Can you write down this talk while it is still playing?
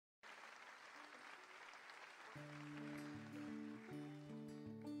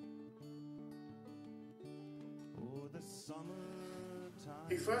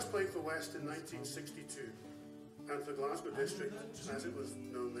He first played for West in 1962 and for Glasgow District, as it was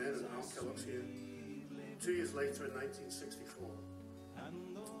known then, and Al Kellock's here, 2 years later in 1964.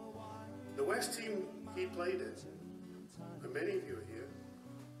 The West team he played in, and many of you are here,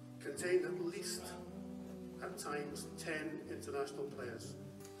 contained at least, at times, 10 international players,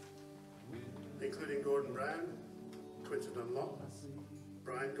 including Gordon Brown, Quinton Dunlop,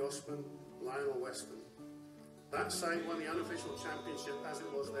 Brian Gossman, Lionel Weston. That side won the unofficial championship, as it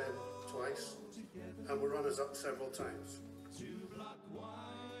was then, twice, and were runners-up several times.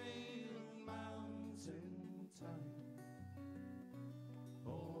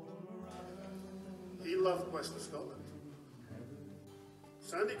 He loved Western Scotland.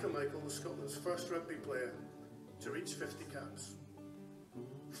 Sandy Carmichael was Scotland's first rugby player to reach 50 caps,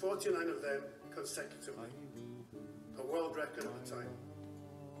 49 of them consecutively, a world record at the time.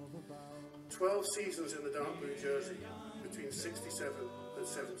 12 seasons in the dark blue jersey between 67 and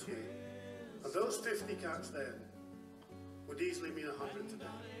 78, and those 50 caps then would easily mean 100 today.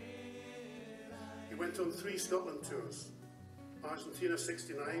 He went on 3 Scotland tours: Argentina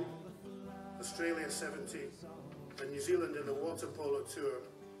 69, Australia 70, and New Zealand in the water polo tour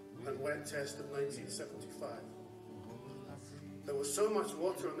and wet test of 1975. There was so much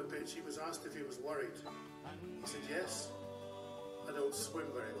water on the pitch, he was asked if he was worried. He said, "Yes, I don't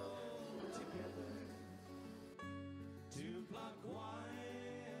swim very well."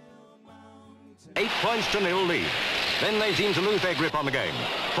 8 points to 0 lead. Then they seemed to lose their grip on the game.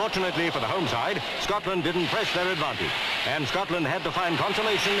 Fortunately for the home side, Scotland didn't press their advantage, and Scotland had to find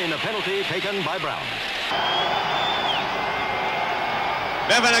consolation in a penalty taken by Brown.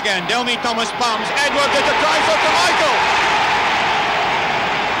 Bevan again, Delmy Thomas palms, Edward gets a try for Carmichael.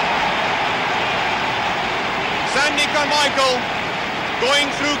 Sandy Carmichael going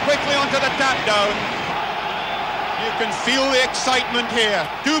through quickly onto the tap down. You can feel the excitement here.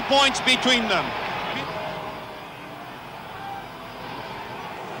 2 points between them.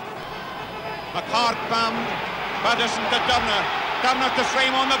 McCart bammed, Patterson to Turner. Turner to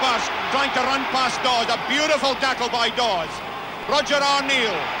frame on the bus, trying to run past Dawes. A beautiful tackle by Dawes. Roger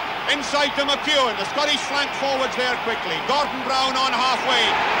Arneil inside to McEwen. The Scottish flank forwards there quickly. Gordon Brown on halfway.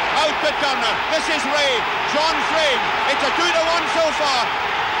 Out to Turner. This is Ray. John Frame. It's a 2-1 so far.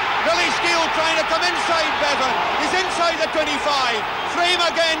 Billy Steele trying to come inside Bevan. He's inside the 25. Frame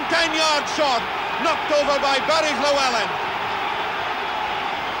again, 10 yards short. Knocked over by Barry Llewellyn.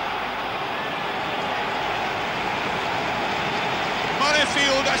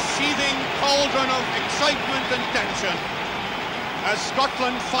 Murrayfield, a seething cauldron of excitement and tension as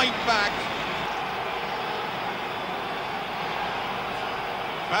Scotland fight back.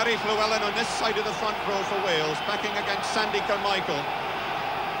 Barry Llewellyn on this side of the front row for Wales, backing against Sandy Carmichael.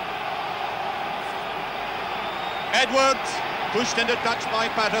 Edwards pushed into touch by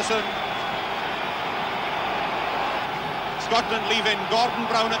Patterson. Scotland leaving Gordon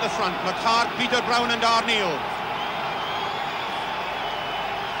Brown at the front, McCart, Peter Brown and Arneil.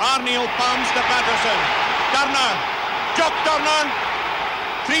 Arneil palms to Patterson. Turner, Jock Turner,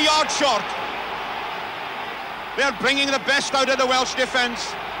 3 yards short. They're bringing the best out of the Welsh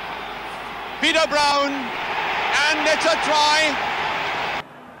defence. Peter Brown, and it's a try.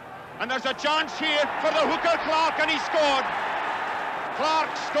 And there's a chance here for the hooker Clark, and he scored.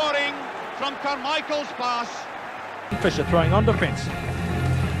 Clark scoring from Carmichael's pass. Fisher throwing on defence.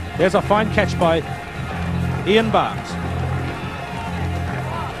 There's a fine catch by Ian Barnes.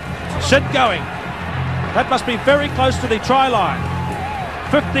 Sid going. That must be very close to the try line.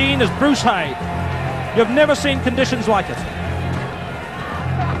 15 is Bruce Hay. You've never seen conditions like it.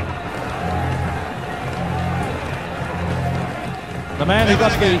 The man who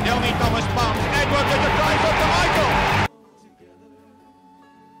got the... Delmy Thomas palms, Edward with a try for Carmichael.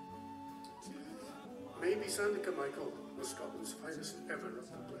 Maybe Sandy Carmichael was Scotland's finest ever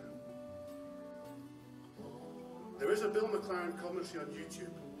rugby player. There is a Bill McLaren commentary on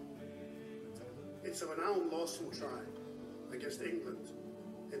YouTube. It's of an Alan Lawson try against England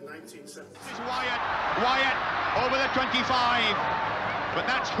in 1970. This is Wyatt over the 25, but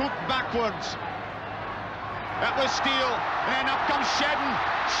that's hooked backwards. That was Steele, and then up comes Shedden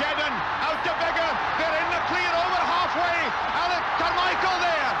out to Bigger. They're in the clear over halfway. Alec Carmichael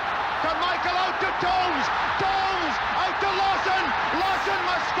there. Carmichael out to Tomes. Tomes out to Lawson. Lawson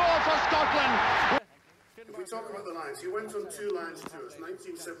must score for Scotland. If we talk about the Lions, he went on 2 Lions tours,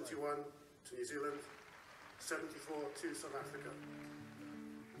 1971 to New Zealand, 74 to South Africa.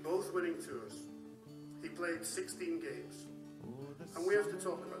 Both winning tours. He played 16 games. And we have to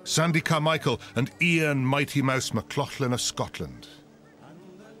talk about Sandy Carmichael and Ian Mighty Mouse McLaughlin of Scotland.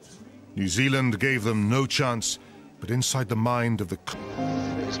 New Zealand gave them no chance But inside the mind of the...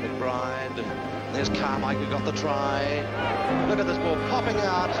 There's McBride, and there's Carmichael got the try. Look at this ball popping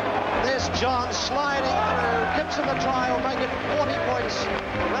out. There's John sliding through. Gibson the try will make it 40 points.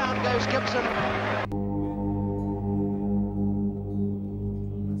 Round goes Gibson.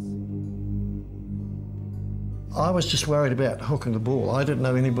 I was just worried about hooking the ball. I didn't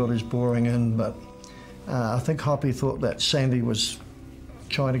know anybody was boring in, but I think Hoppy thought that Sandy was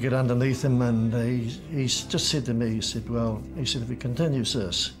trying to get underneath him, and he just said to me, he said, if he continues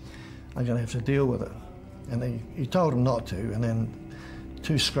this, I'm going to have to deal with it. And he told him not to, and then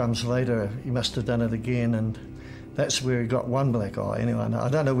 2 scrums later, he must have done it again, and that's where he got one black eye. Anyway, I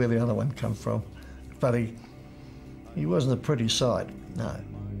don't know where the other one come from, but he wasn't a pretty sight, no.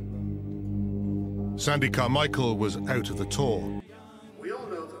 Sandy Carmichael was out of the tour. We all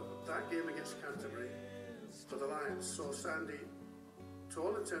know that game against Canterbury for the Lions saw Sandy, to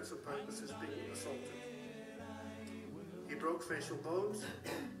all intents and purposes, being assaulted. He broke facial bones.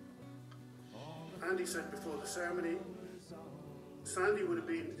 Andy said before the ceremony, Sandy would have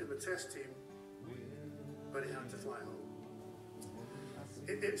been in the test team, but he had to fly home.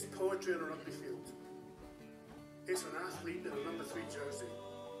 It's poetry on a rugby field. It's an athlete in a number 3 jersey,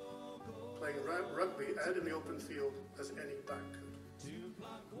 playing rugby out in the open field as any back could.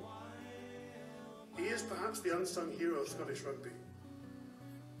 He is perhaps the unsung hero of Scottish rugby.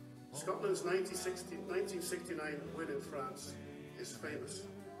 Scotland's 1969 win in France is famous.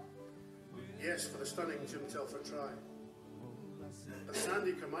 Yes, for the stunning Jim Telfer try. But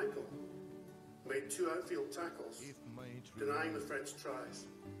Sandy Carmichael made 2 outfield tackles, denying the French tries,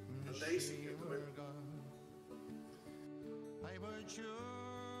 and they secured the win. I would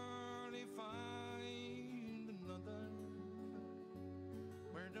surely find another.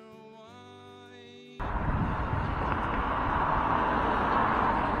 Where do I?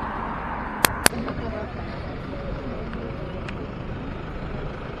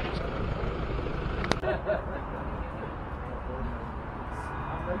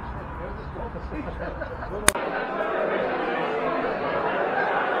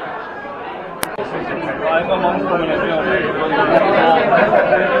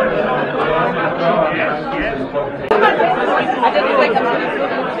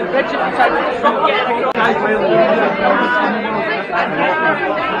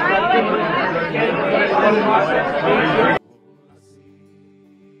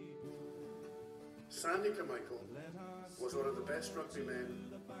 Sandy Carmichael was one of the best rugby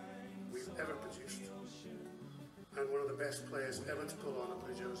men we've ever produced, and one of the best players ever to pull on a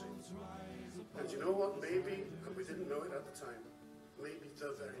blue jersey. And you know what? Maybe, and we didn't know it at the time, maybe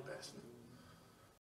the very best.